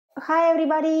Hi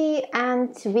everybody,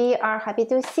 and we are happy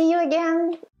to see you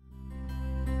again.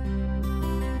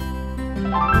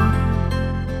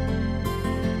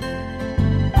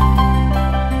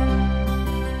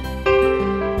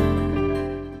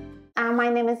 My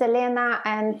name is Elena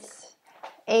and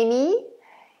Amy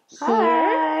here.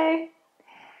 Hi!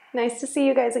 Nice to see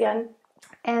you guys again.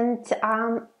 And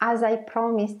as I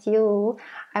promised you,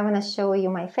 I want to show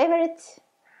you my favorite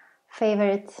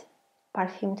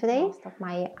perfume today, most of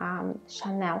my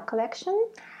Chanel collection,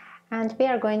 and we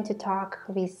are going to talk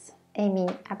with Amy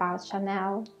about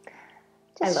Chanel.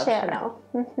 I love Chanel.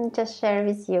 Just share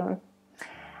with you.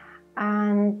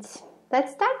 And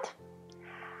let's start.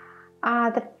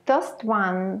 The first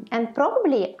one, and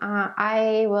probably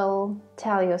I will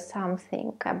tell you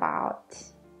something about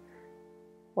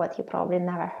what you probably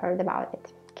never heard about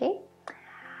it, okay?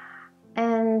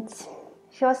 And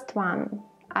first one,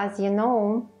 as you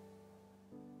know,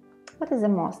 what is the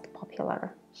most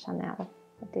popular Chanel?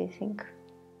 What do you think?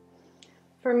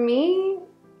 For me,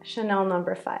 Chanel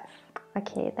number 5.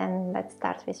 Okay, then let's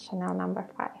start with Chanel number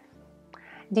 5.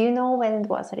 Do you know when it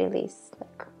was released,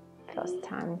 like first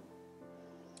time?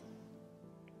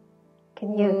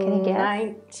 Can you guess?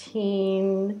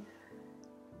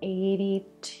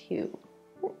 1982.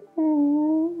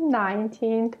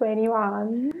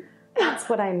 1921. That's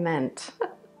what I meant.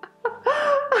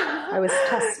 I was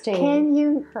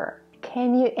testing her.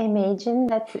 Can you imagine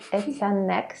that it's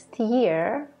next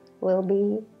year will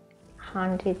be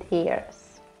 100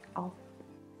 years of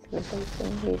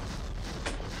celebrating this?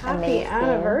 Happy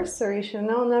anniversary,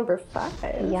 Chanel number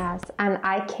 5. Yes, and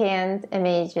I can't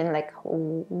imagine like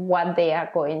what they are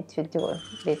going to do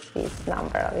with this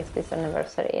number, with this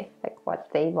anniversary, like what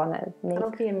they want to make. That'll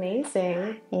be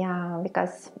amazing. Yeah,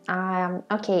 because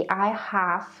okay, I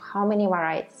have, how many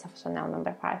varieties of Chanel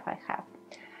number 5 I have?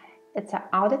 It's an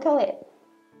eau de toilette.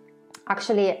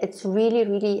 Actually, it's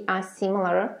really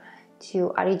similar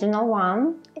to original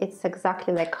one. It's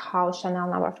exactly like how Chanel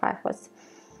number 5 was.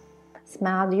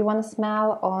 Smell. Do you want to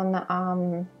smell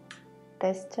on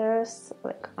testers,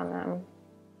 like on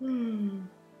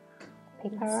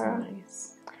paper? That's so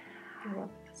nice. I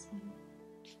love this one.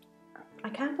 I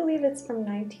can't believe it's from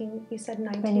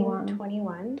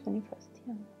 1921. 21st,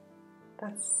 yeah.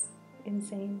 That's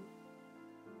insane.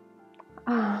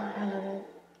 I love it.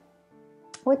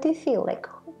 What do you feel like?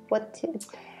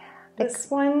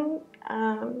 This one,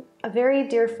 a very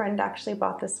dear friend actually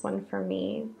bought this one for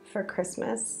me for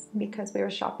Christmas because we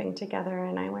were shopping together,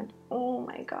 and I went, oh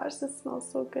my gosh, this smells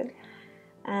so good.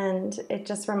 And it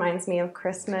just reminds me of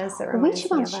Christmas. Which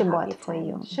one she bought for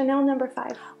you? Chanel number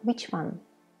 5. Which one?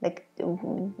 Like,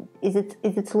 is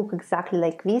it look exactly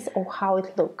like this, or how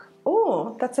it look?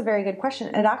 Oh, that's a very good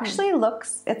question. It actually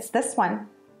looks, it's this one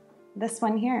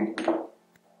here.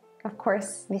 Of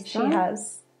course, she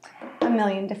has a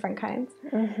million different kinds.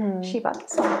 She bought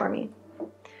this one for me.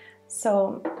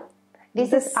 So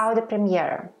this is Eau de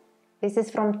Première. This is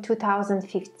from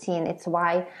 2015. It's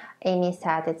why Amy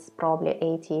said it's probably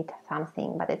 80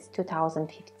 something, but it's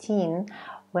 2015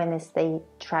 when they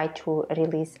try to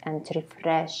release and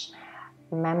refresh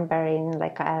remembering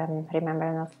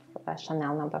of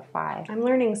Chanel number 5. I'm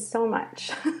learning so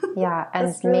much. Yeah, and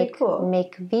that's really cool.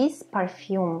 Make this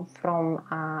perfume from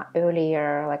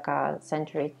earlier, like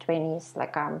century 20s,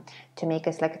 like to make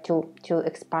us like to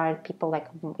inspire people, like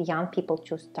young people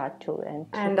to start to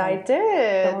and I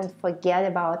did. Don't forget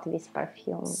about this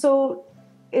perfume. So,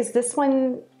 is this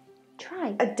one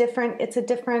try It's a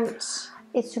different.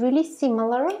 It's really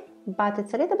similar, but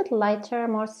it's a little bit lighter,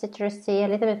 more citrusy, a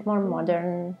little bit more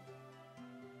modern.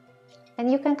 And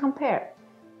you can compare.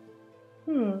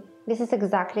 This is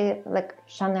exactly like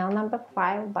Chanel number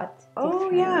 5, but different. Oh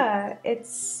yeah,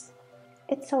 it's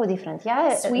so different.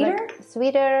 Yeah, sweeter,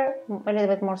 sweeter, a little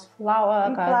bit more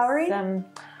flowery,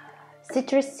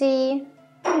 citrusy.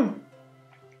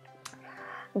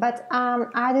 But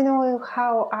I don't know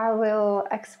how I will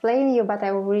explain you, but I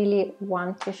really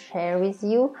want to share with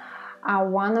you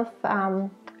one of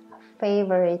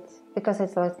favorite, because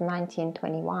it was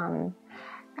 1921,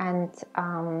 and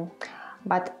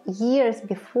but years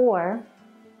before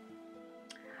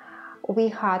we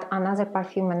had another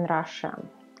perfume in Russia,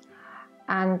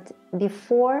 and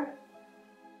before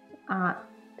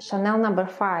Chanel number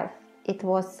 5, it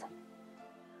was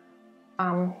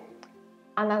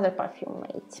another perfume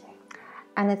made,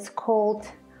 and it's called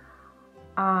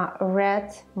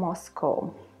Red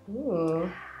Moscow. Ooh.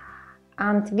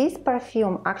 And this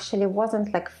perfume actually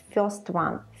wasn't like first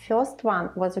one. First one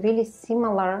was really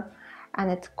similar, and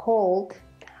it's called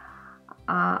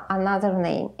another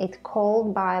name. It's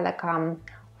called by like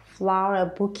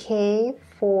flower bouquet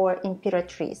for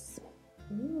Imperatrice.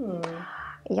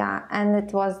 Yeah, and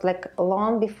it was like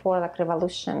long before like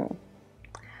revolution.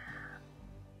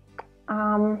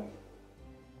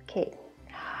 Okay,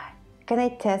 can I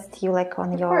test you like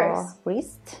on your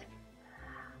wrist?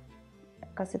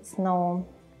 Because it's no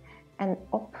and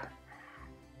up.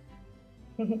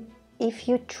 If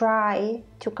you try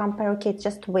to compare, okay,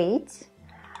 just wait.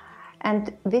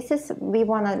 And this is, we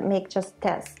want to make just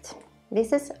test.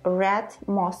 This is red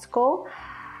Moscow.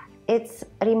 It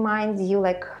reminds you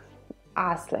like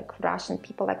us, like Russian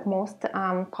people, like most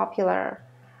popular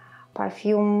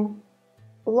perfume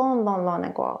long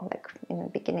ago, like in the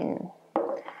beginning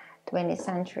 20th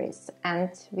centuries.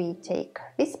 And we take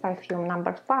this perfume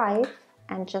number 5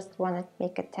 and just want to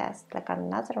make a test like on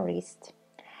another wrist.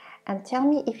 And tell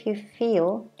me if you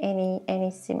feel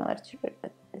any similarities.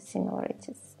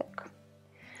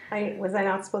 Like, was I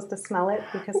not supposed to smell it?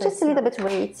 Because just a little bit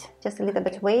wait. Just a little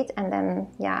bit wait, and then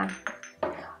yeah.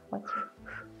 What?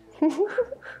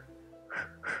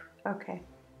 Okay.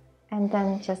 And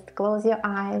then just close your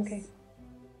eyes. Okay.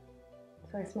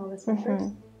 So I smell this one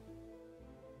first.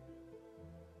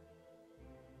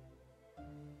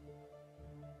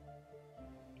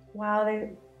 Wow,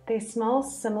 they smell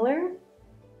similar.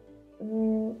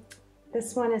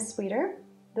 This one is sweeter.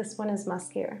 This one is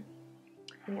muskier.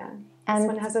 Yeah. And this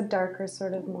one has a darker,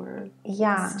 sort of more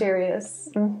mysterious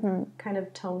kind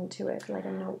of tone to it, like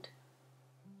a note.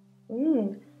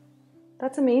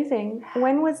 That's amazing.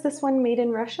 When was this one made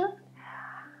in Russia?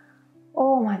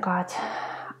 Oh my God.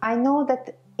 I know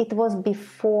that it was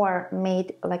before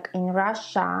made like in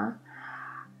Russia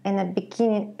in the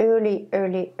beginning, early,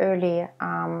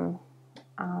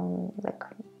 like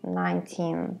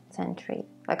 19th century,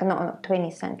 like no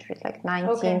 20th century, like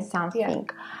 19 something. Yeah.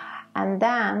 And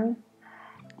then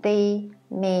they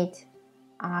made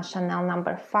Chanel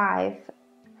number 5.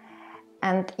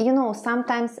 And you know,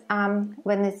 sometimes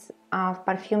when it's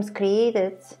perfumes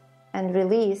created and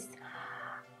released,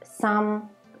 some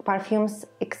perfumes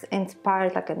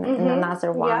inspired like in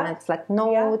another one. Yeah. It's like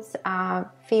notes,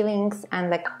 feelings, and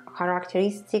like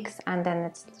characteristics, and then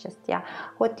it's just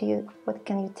What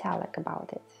can you tell like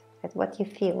about it? Like, what you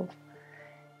feel?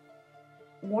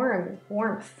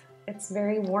 Warmth. It's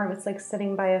very warm. It's like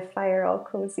sitting by a fire, all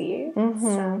cozy.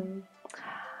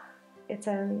 It's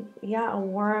a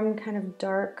warm, kind of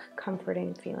dark,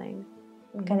 comforting feeling.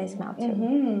 Can I smell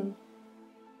too?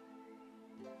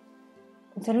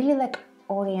 It's a really like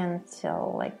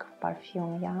oriental like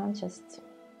perfume. Just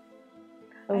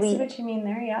I see what you mean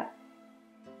there.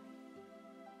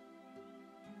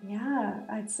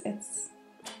 It's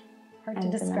hard to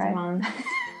describe.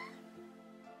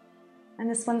 And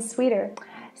this one's sweeter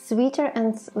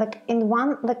and like in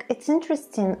one, like it's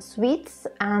interesting, sweets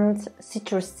and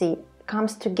citrusy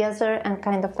comes together and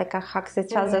kind of like hugs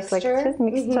each other, like this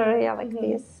mixture, like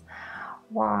this.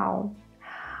 Wow.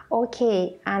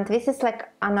 Okay, and this is like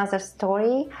another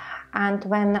story. And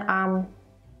when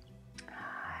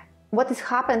what has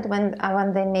happened when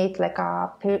they made like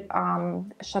a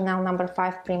Chanel number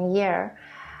 5 premiere,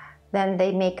 then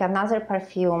they make another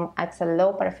perfume. It's a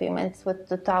low perfume. It's with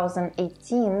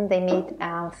 2018. They made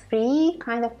 3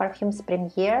 kind of perfumes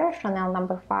premiere, Chanel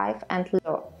number 5 and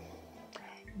low.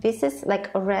 This is like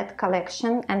a red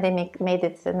collection, and they made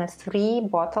it in 3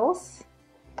 bottles.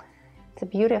 It's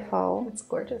beautiful. It's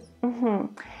gorgeous.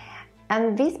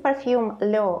 And this perfume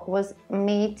low was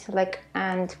made like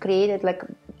and created like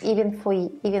even for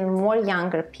even more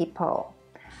younger people.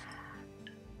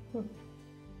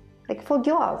 Like for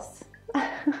girls.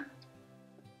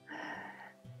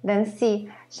 Then see,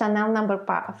 Chanel number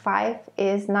 5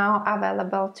 is now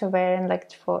available to wear in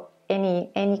like for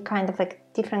any kind of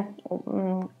like different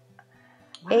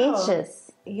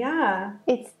ages. Yeah.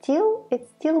 It's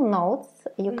still notes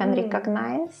you can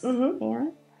recognize.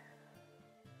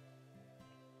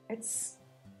 It's,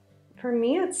 for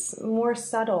me, it's more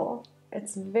subtle.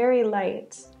 It's very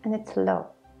light. And it's low.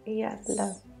 Yes.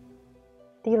 Low.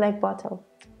 Do you like bottle?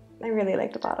 I really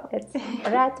like the bottle. It's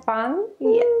red one.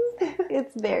 Yes.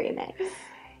 It's very nice.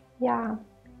 Yeah.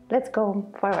 Let's go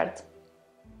forward.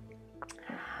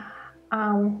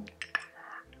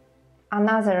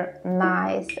 Another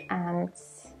nice, and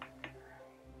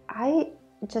I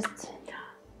just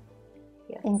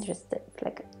interested,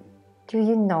 like, do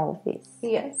you know this?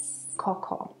 Yes.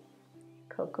 Coco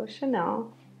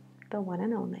Chanel, the one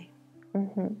and only.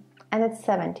 And it's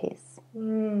 70s.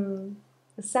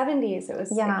 The 70s it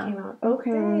came out.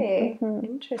 Okay.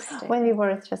 Interesting. When we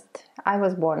were I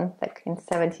was born like in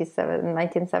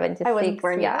 1976. I wasn't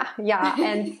born yet. Yeah.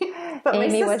 And but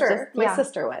Amy my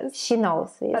sister was. She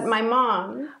knows this. But my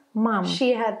mom Mom.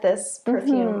 She had this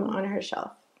perfume on her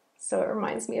shelf. So it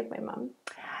reminds me of my mom.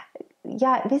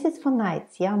 Yeah, this is for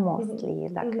nights, yeah, mostly.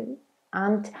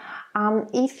 And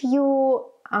if you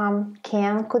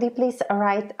could you please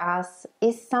write us,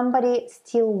 is somebody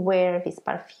still wear this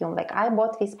perfume? Like I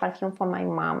bought this perfume for my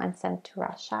mom and sent to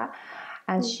Russia,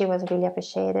 and she was really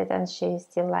appreciated and she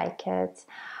still like it.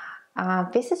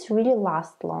 This is really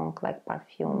last long, like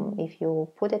perfume. If you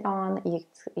put it on,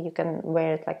 you can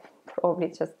wear it like probably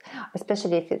just,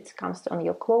 especially if it comes on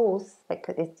your clothes, like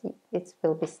it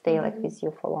will be stay like with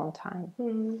you for a long time.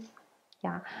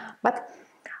 Yeah, but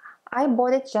I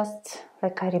bought it just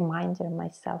like a reminder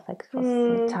myself, like for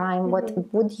some time. What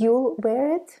would you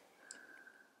wear it?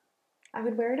 I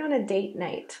would wear it on a date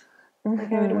night.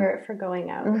 Like I would wear it for going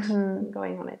out,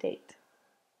 going on a date.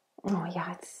 Oh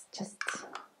yeah, it's just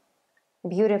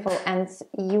beautiful, and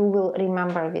you will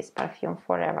remember this perfume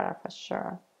forever for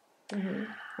sure.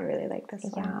 I really like this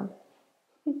one.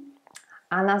 Yeah.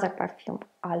 Another perfume,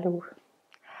 Allure,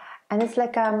 and it's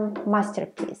like a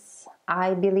masterpiece.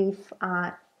 I believe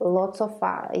lots of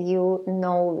you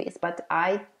know this, but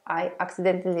I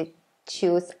accidentally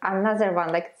choose another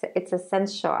one. Like it's a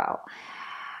sensual,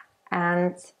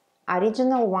 and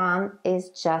original one is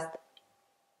just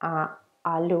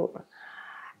Allure.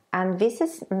 And this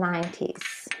is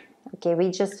 90s. Okay, we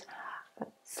just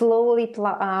slowly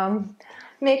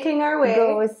making our way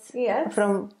goes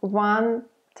from one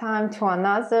time to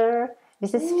another.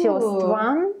 This is first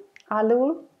one,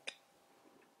 Allure.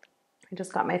 I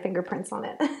just got my fingerprints on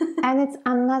it. And it's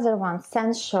another one,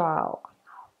 Sensual.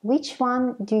 Which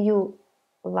one do you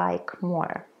like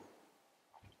more?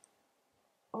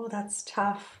 Oh, that's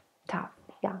tough. Tough,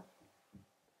 yeah.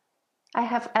 I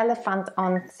have elephant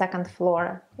on second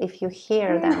floor. If you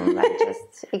hear them, like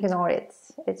just ignore it.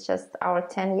 It's just our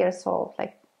 10 years old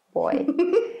like boy.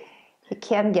 He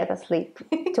can't get asleep.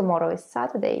 Tomorrow is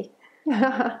Saturday.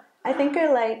 I think I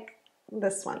like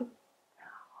this one.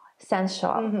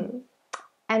 Sensual.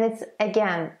 And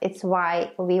it's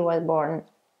why we were born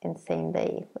in the same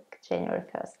day, like January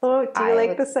 1st. Oh, do you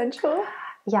like the sensual?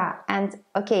 Yeah, and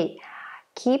okay,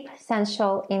 keep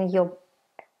sensual in your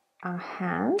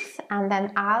hands, and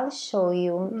then I'll show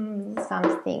you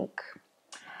something.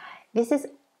 This is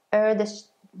Eau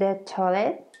de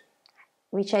Toilette,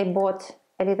 which I bought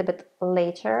a little bit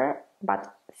later,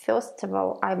 but first of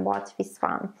all I bought this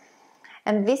one,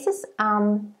 and this is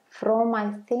from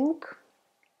I think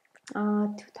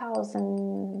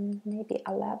 2000 maybe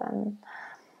 11.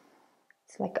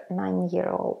 It's like a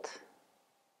 9-year-old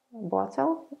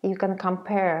bottle. You can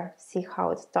compare, see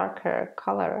how it's darker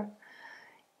color.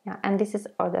 Yeah, and this is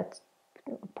Eau de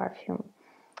perfume.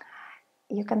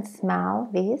 You can smell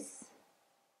this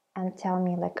and tell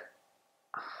me like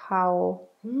how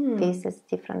this is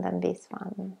different than this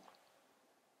one.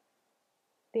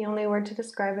 The only word to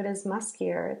describe it is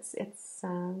muskier. It's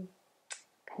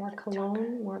more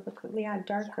cologne, more of a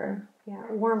darker,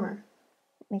 warmer.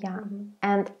 Yeah,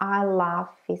 and I love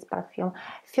this perfume.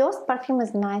 First perfume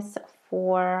is nice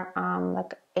for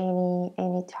like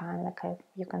any time, like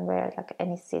you can wear it like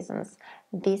any seasons.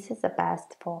 This is the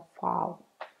best for fall.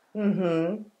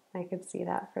 I could see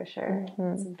that for sure.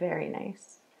 It's very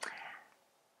nice.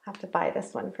 Have to buy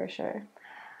this one for sure.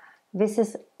 This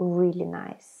is really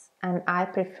nice, and I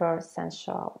prefer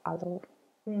Sensual Allure.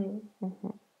 And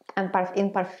in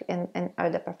Eau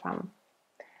de Parfum.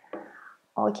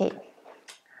 Okay.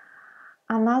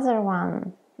 Another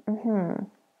one.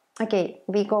 Okay,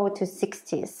 we go to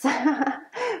 60s.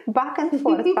 back and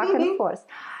forth.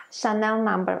 Chanel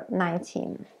number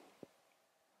 19.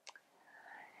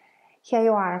 Here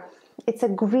you are. It's a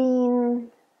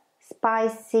green,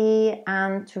 spicy,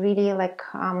 and really like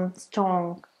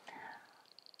strong.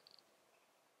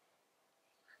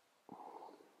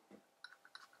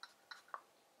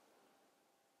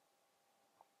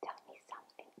 Tell me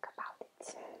something about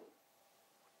it.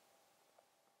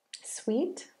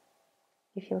 Sweet?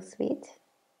 You feel sweet?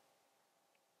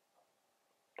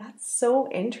 That's so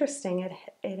interesting.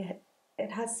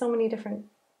 It has so many different...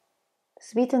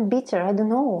 Sweet and bitter, I don't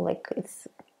know. Like it's...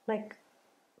 Like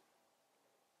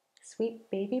sweet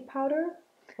baby powder?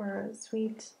 Or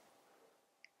sweet...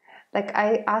 Like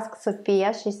I asked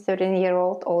Sophia, she's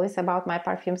 13-year-old, always about my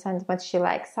perfumes, and when she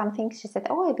likes something, she said,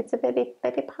 "Oh, it's a baby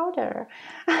powder."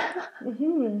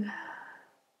 It's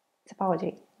a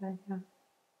powdery. Yeah.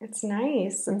 It's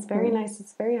nice. It's very nice.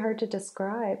 It's very hard to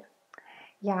describe.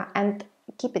 Yeah, and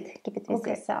keep it with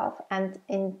yourself. And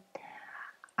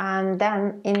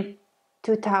then in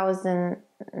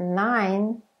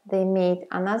 2009 they made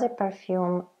another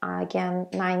perfume again,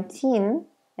 19,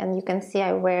 and you can see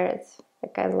I wear it.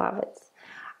 Like I love it.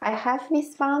 I have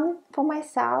this one for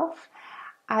myself.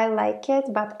 I like it,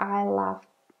 but I love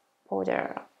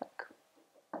powder.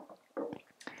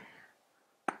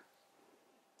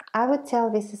 I would tell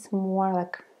this is more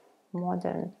like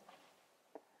modern.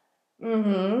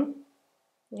 Mm-hmm.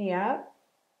 Yeah.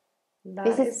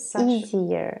 This is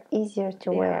easier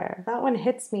to wear. That one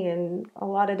hits me in a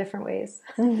lot of different ways.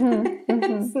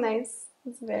 It's nice.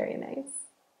 It's very nice.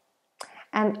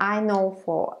 And I know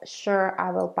for sure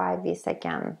I will buy this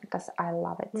again because I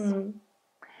love it.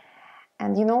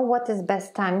 And you know what is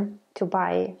best time to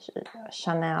buy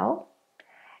Chanel?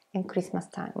 In Christmas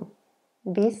time.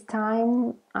 This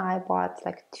time I bought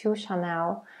like 2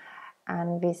 Chanel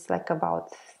and this like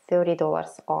about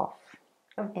 $30 off.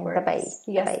 Of in course. the Bay.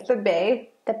 Yes, the Bay.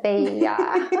 The Bay,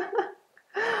 yeah.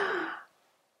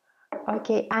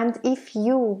 Okay, and if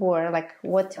you were like,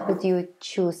 what would you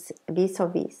choose, this or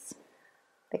this?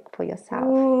 Like for yourself?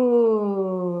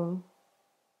 Ooh.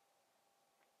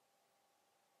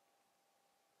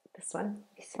 This one.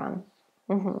 This one.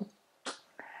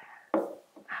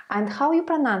 And how you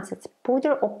pronounce it?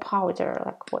 Powder or powder?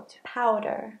 Like what?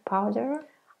 Powder. Powder?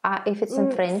 If it's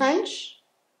in French? French,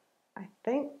 I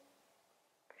think.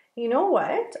 You know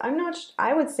what? I'm not.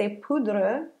 I would say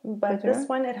poudre, but this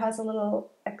one it has a little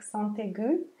accent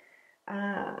aigu,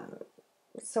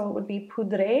 so it would be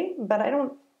poudre. But I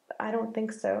don't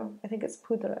think so. I think it's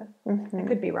poudre. I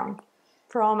could be wrong.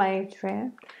 For all my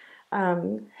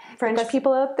French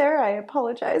people out there, I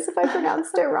apologize if I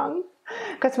pronounced it wrong.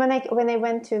 Because when I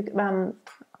went to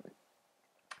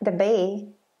the Bay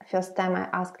first time, I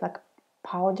asked like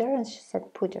powder, and she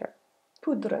said poudre.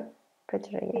 Poudre.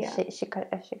 Poudre. Yeah. She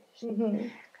corrected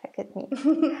me.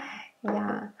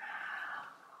 Yeah.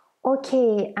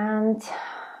 Okay, and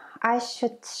I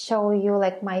should show you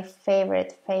like my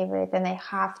favorite, and I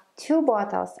have 2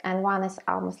 bottles, and one is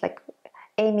almost like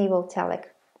Amy will tell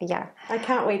like, yeah. I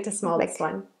can't wait to smell this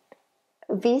one.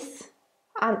 This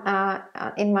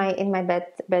in my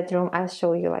bedroom, I'll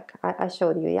show you like I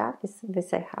showed you, yeah.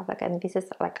 This I have like, and this is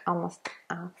like almost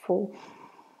full.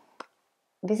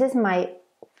 This is my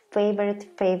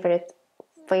favorite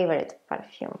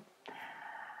perfume.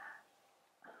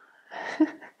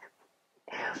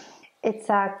 It's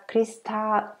a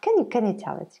crystal. Can you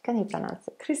tell it? Can you pronounce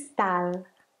it? Cristal.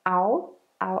 Our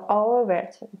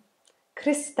version.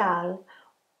 Cristal.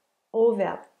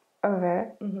 Over.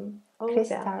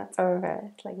 Crystal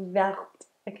over. It's like vert.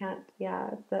 I can't.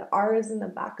 Yeah, the R is in the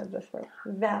back of the throat.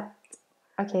 Vert.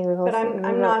 Okay, we will. But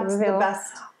I'm not the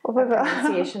best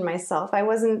pronunciation myself. I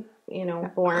wasn't,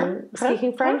 born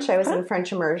speaking French. I was in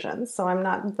French immersion, so I'm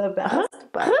not the best.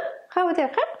 But how would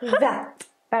it?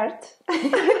 Vert.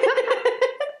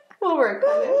 We'll work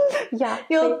on it. Yeah,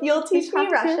 you'll teach me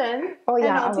Russian. Oh yeah,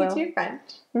 and I'll teach you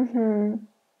French.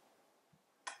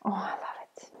 Oh, I love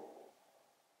it.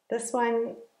 This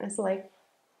one is like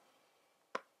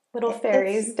little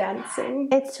fairies dancing.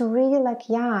 It's really like,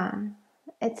 yeah,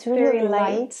 it's really very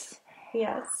light.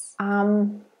 Yes.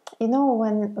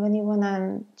 When you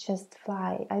wanna just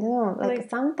fly, I don't know, like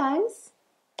sometimes.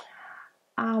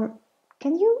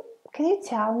 Can you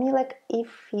tell me like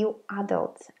if you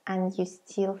adult and you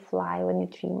still fly when you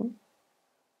dream,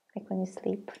 like when you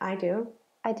sleep? I do.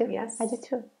 Yes. I do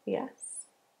too. Yes.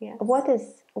 Yes. What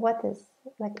is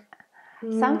like?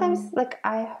 Sometimes, like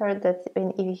I heard that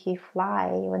if you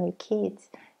fly when you're kids,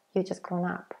 you just grown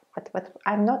up. But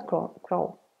I'm not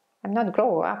I'm not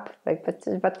grow up. Like, but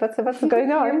what's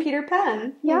going on? You're Peter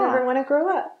Pan. Yeah. You never want to grow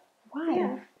up. Why?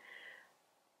 Yeah.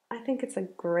 I think it's a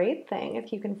great thing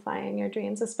if you can fly in your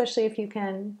dreams, especially if you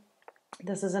can.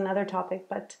 This is another topic,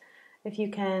 but if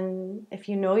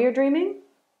you know you're dreaming.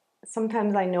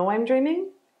 Sometimes I know I'm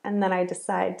dreaming, and then I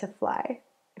decide to fly.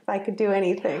 If I could do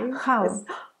anything. How?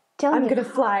 I'm going to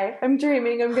fly. I'm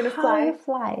dreaming. I'm going to fly. How do you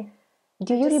fly?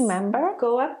 Do you remember?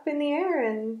 Go up in the air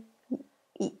and...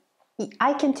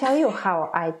 I can tell you how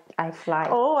I fly.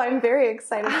 Oh, I'm very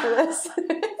excited for this.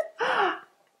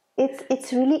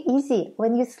 It's really easy.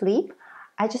 When you sleep,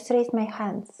 I just raise my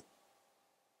hands.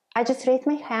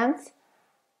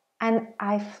 And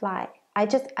I fly. I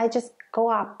just go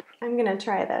up. I'm going to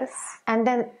try this. And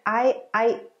then I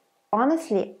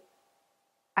honestly,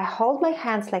 I hold my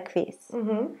hands like this.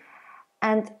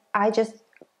 And I just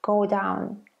go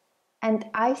down. And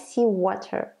I see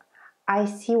water. I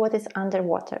see what is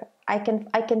underwater. I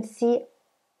can see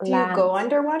land. Do you go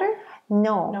underwater?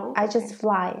 No. I just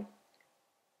fly.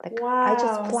 Like, wow. I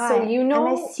just fly. So and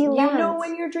I see land. You know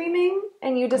when you're dreaming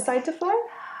and you decide to fly?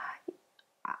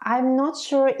 I'm not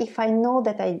sure if I know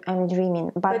that I'm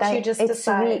dreaming, but you just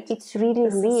decide. It's really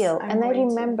real, and I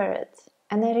remember it.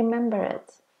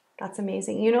 That's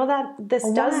amazing. You know that this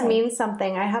does mean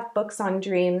something. I have books on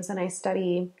dreams, and I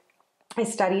study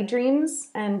dreams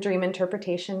and dream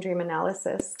interpretation, dream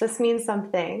analysis. This means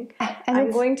something. And I'm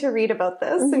going to read about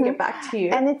this and get back to you.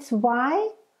 And it's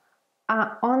why,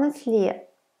 honestly,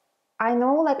 I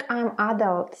know like I'm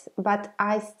adult, but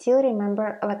I still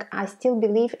remember, like I still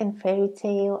believe in fairy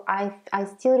tale. I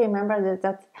still remember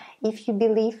that if you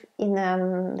believe in in a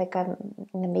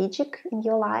magic in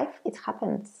your life, it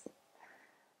happens.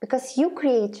 Because you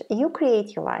create your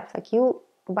life, like you,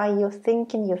 by your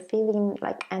thinking, your feeling,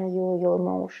 like, and your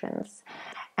emotions.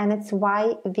 And it's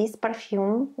why this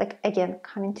perfume, like, again,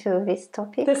 coming to this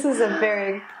topic. This is a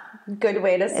very good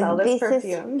way to sell this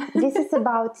perfume. This is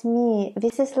about me.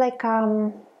 This is like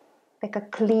a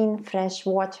clean, fresh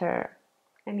water.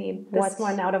 I need this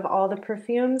one out of all the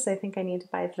perfumes. I think I need to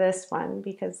buy this one,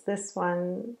 because this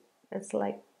one is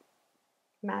like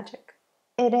magic.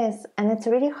 It is, and it's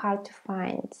really hard to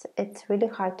find. It's really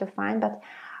hard to find, but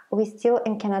we still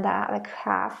in Canada like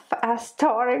have a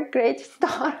store, a great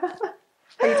store.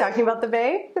 Are you talking about the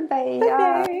Bay? The Bay,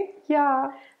 yeah. Bay.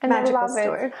 Yeah. And Magical I love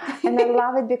store. it. And I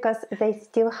love it because they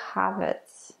still have it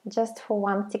just for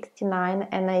 $169,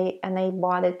 and I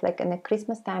bought it like in the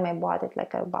Christmas time. I bought it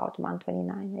like about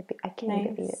 $129. I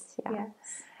can't believe it. Yeah. Yes.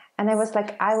 And I was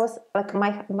like,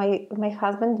 my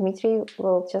husband Dmitry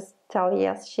will just tell,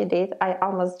 yes, she did. I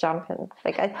almost jumped in.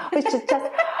 Like I was just it's $129.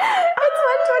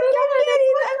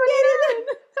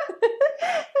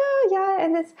 Yeah,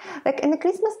 and it's like in the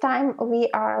Christmas time we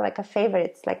are like a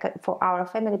favorites, like for our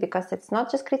family, because it's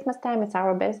not just Christmas time, it's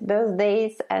our best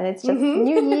birthdays, and it's just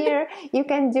New Year. You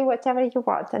can do whatever you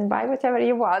want and buy whatever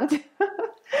you want.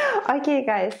 Okay,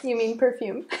 guys. You mean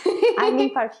perfume? I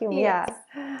mean perfume. Yes.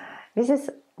 Yeah. This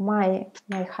is my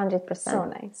 100%. So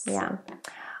nice. Yeah.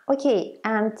 Okay,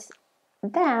 and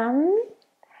then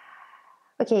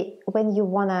when you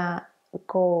wanna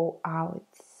go out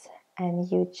and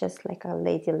you just like a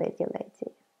lady,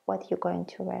 what you going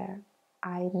to wear?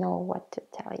 I know what to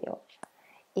tell you.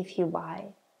 If you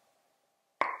buy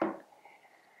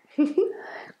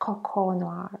Coco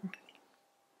Noir.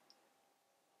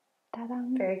 Ta-da.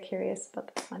 Very curious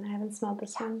about this one. I haven't smelled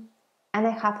this one. And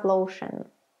I have lotion.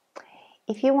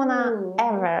 If you wanna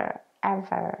ever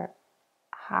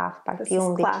have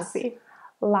perfume which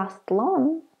last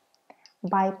long,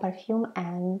 buy perfume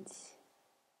and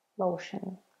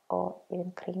lotion, or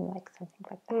even cream, like something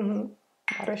like that.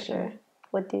 For sure.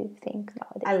 What do you think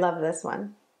nowadays? I love this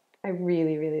one. I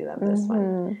really, really love this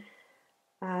one.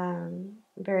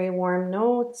 Very warm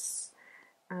notes.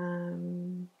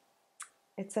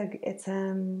 It's a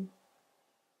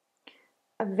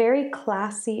very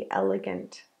classy,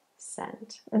 elegant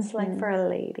scent. It's like for a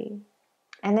lady.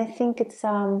 And I think it's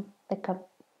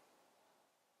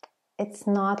it's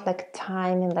not like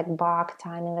time and like bark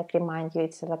time and like remind you.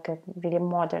 It's like a really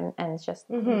modern and just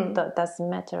doesn't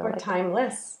matter. Or like,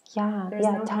 timeless. Yeah, There's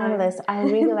no timeless. time. I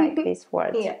really like this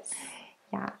word. Yes.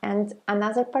 Yeah, and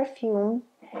another perfume,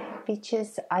 which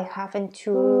is I have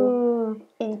into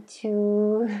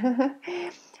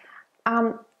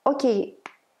okay,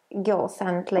 girls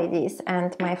and ladies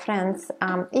and my friends,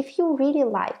 if you really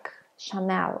like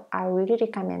Chanel, I really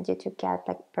recommend you to get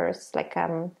like purse, like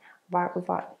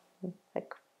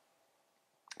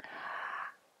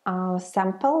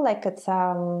sample, like it's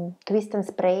twist and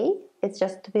spray. It's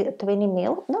just 20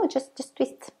 ml. No, just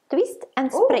twist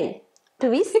and spray.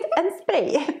 Twist and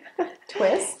spray.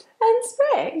 Twist and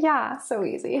spray. Yeah, so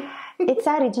easy. It's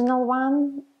an original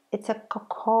one. It's a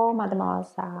Coco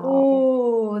Mademoiselle.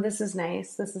 Oh, this is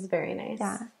nice. This is very nice.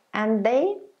 Yeah, and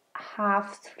they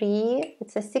have 3.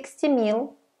 It's a 60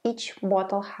 ml. Each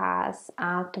bottle has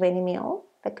 20 ml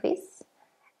like this,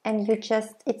 and you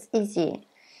just, it's easy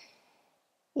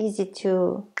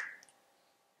to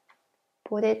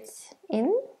put it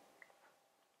in,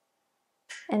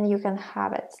 and you can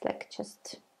have it like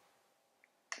just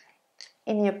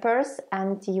in your purse,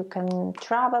 and you can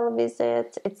travel with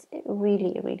it. It's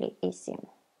really, really easy.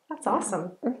 That's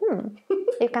awesome.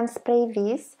 You can spray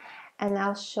this, and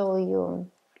I'll show you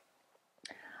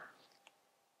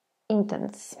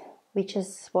Intense, which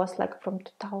was like from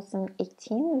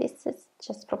 2018. This is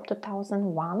just from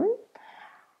 2001,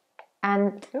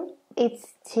 and it's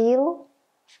still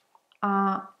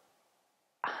the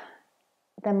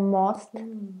most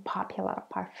popular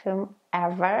perfume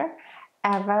ever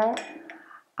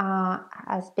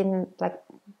has been like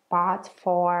bought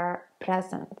for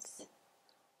presents.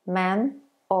 Men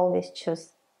always choose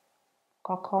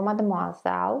Coco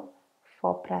Mademoiselle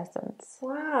for presents.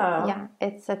 Wow. Yeah,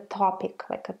 it's a topic,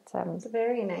 like it's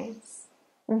very nice.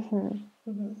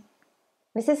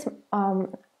 This is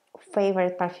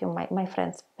favorite perfume, my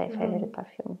friend's favorite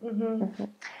perfume.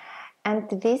 And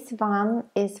this one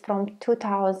is from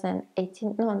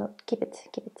 2018. No, keep it.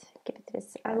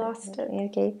 This, I lost it.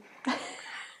 Okay.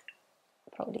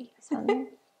 Probably this one.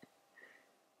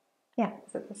 Yeah.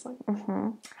 Is it this one?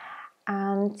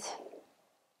 And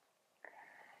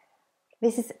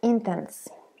this is Intense.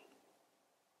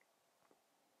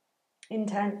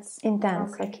 Intense.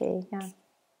 Okay, yeah.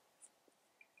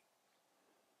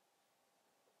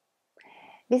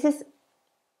 This is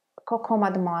Coco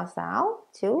Mademoiselle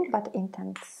too, but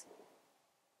Intense.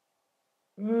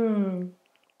 And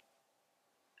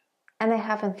I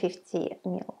have a 50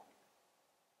 ml.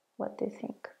 What do you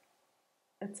think?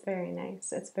 It's very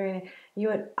nice. It's very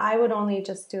nice. I would only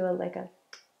just do a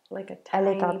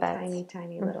tiny little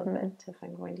bit if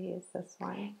I'm going to use this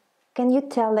one. Can you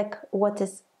tell what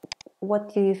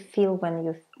do you feel when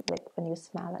you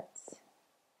smell it?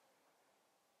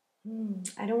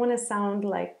 I don't want to sound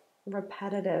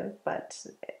repetitive, but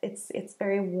it's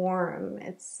very warm.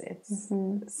 It's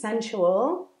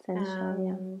sensual.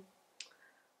 Yeah.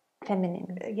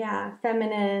 Feminine. Yeah,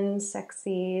 feminine,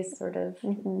 sexy, sort of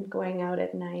going out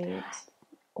at night.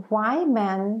 Why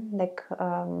men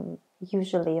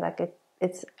usually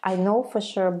it's I know for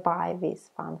sure buy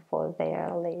this one for their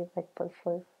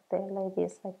for their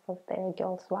ladies, for their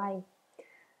girls. Why?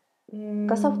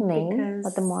 Because of name,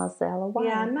 Mademoiselle. Why?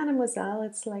 Yeah, Mademoiselle.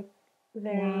 It's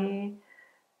very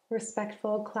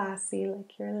respectful, classy,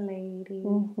 like you're a lady,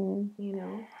 you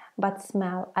know. But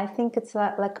smell, I think it's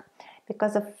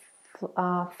because of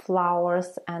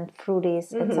flowers and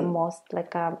fruities. It's the most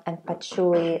and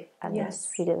patchouli. And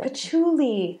yes, it's really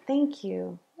patchouli. Thank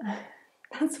you.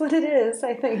 That's what it is.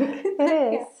 I think it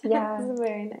is. Yeah, it's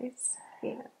very nice.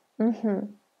 Yeah.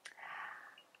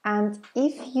 And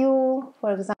if you,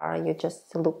 for example, you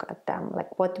just look at them,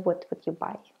 what would you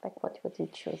buy? What would you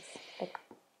choose?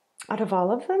 Out of all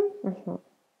of them?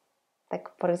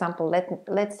 For example,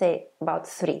 let's say about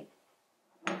 3.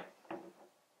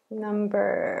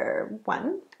 Number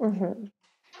 1.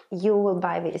 You will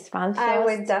buy this one first? I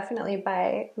would definitely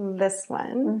buy this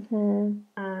one.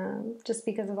 Just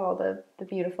because of all the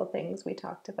beautiful things we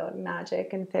talked about,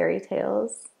 magic and fairy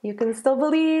tales. You can still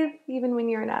believe even when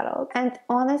you're an adult. And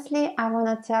honestly, I want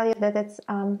to tell you that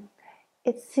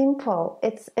it's simple.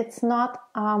 It's not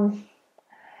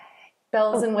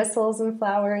bells and whistles and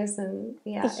flowers and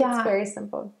it's very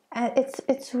simple. And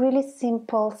it's really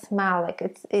simple smell.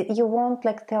 You won't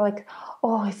tell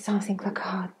oh, it's something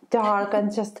dark and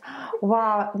just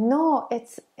wow. No,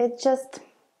 it just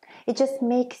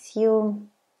makes you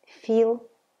feel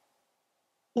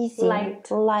easy, light.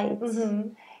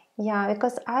 Yeah,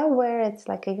 because I wear it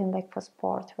even for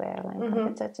sport wear,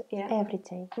 every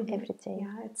day.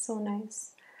 Yeah, it's so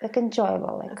nice.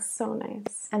 Enjoyable. It's so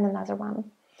nice. And another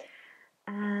one.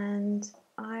 And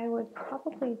I would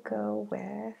probably go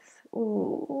with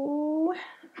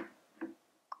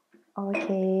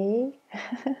okay.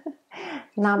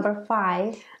 Number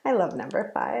 5. I love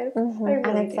number 5. I really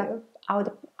and it's do. Eau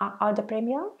de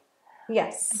Première?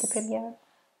 Yes. The Première.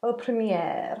 Eau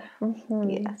Première.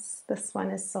 Yes, this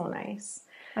one is so nice.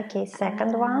 Okay,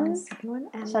 second one.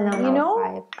 And Chanel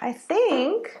 5. I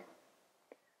think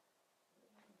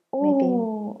maybe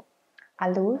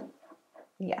Allure.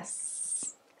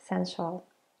 Yes. Sensual.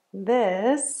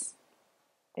 This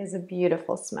is a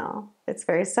beautiful smell. It's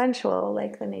very sensual,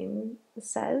 like the name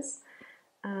says.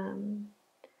 And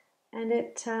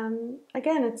it,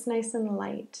 again, it's nice and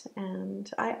light. And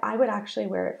I would actually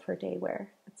wear it for day wear.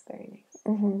 It's very nice.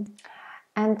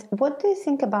 And what do you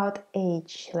think about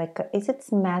age? Is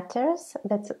it matters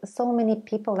that so many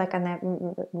people,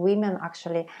 women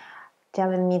actually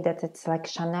telling me that it's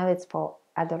Chanel, it's for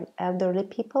elderly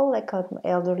people,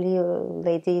 elderly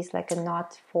ladies,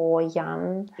 not for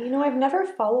young. I've never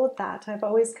followed that. I've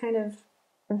always kind of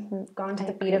gone to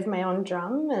the beat of my own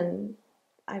drum, and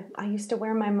I used to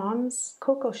wear my mom's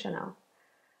Coco Chanel.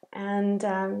 And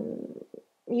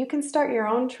you can start your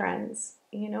own trends.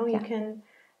 You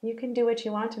can do what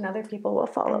you want, and other people will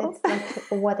follow. And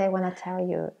it's what I want to tell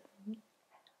you.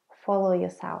 Follow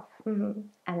yourself,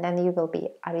 and then you will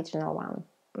be original one.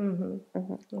 Who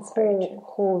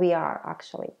we are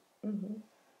actually.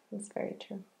 That's very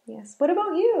true. Yes. What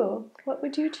about you? What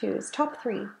would you choose? Top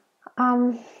 3.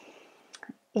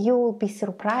 You will be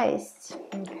surprised.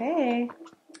 Okay.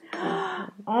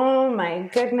 Oh my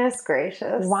goodness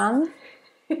gracious. 1.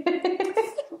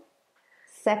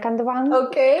 Second one.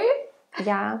 Okay.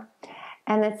 Yeah.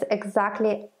 And it's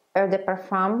exactly eau de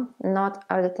parfum, not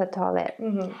eau de toilette.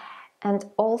 And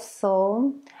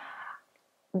also,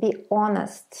 be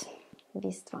honest,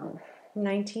 this one.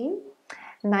 19?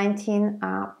 19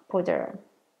 powder.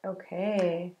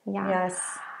 Okay. Yeah.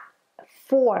 Yes.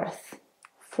 Fourth,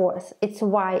 it's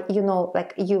why, you know,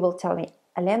 like you will tell me,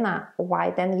 Elena,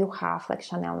 why then you have like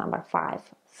Chanel number 5,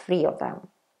 3 of them?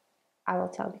 I will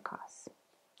tell because.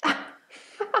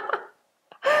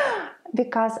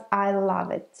 Because I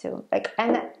love it too. Like,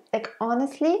 and like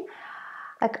honestly,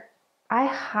 like I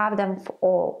have them for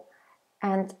all,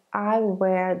 and I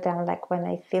wear them like when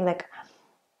I feel like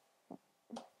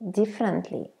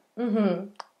differently. Mm-hmm.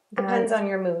 Depends on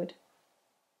your mood.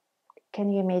 Can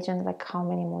you imagine like how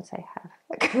many moods I have?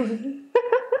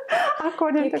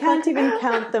 You can't even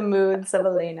count the moods of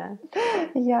Elena.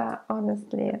 Yeah,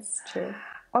 honestly, it's true.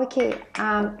 Okay,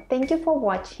 thank you for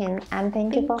watching, and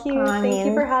thank you for coming. Thank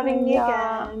you for having me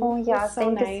again. Oh yeah,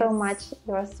 thank you so much.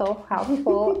 You are so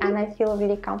helpful, and I feel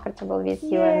really comfortable with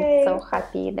you, and so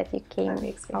happy that you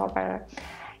came over.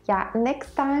 Yeah,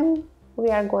 next time we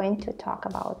are going to talk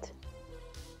about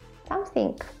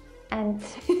something, and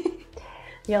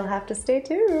you'll have to stay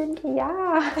tuned.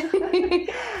 Yeah.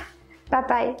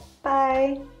 Bye-bye.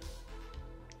 Bye.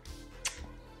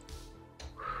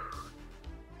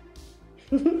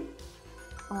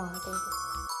 Oh, thank you.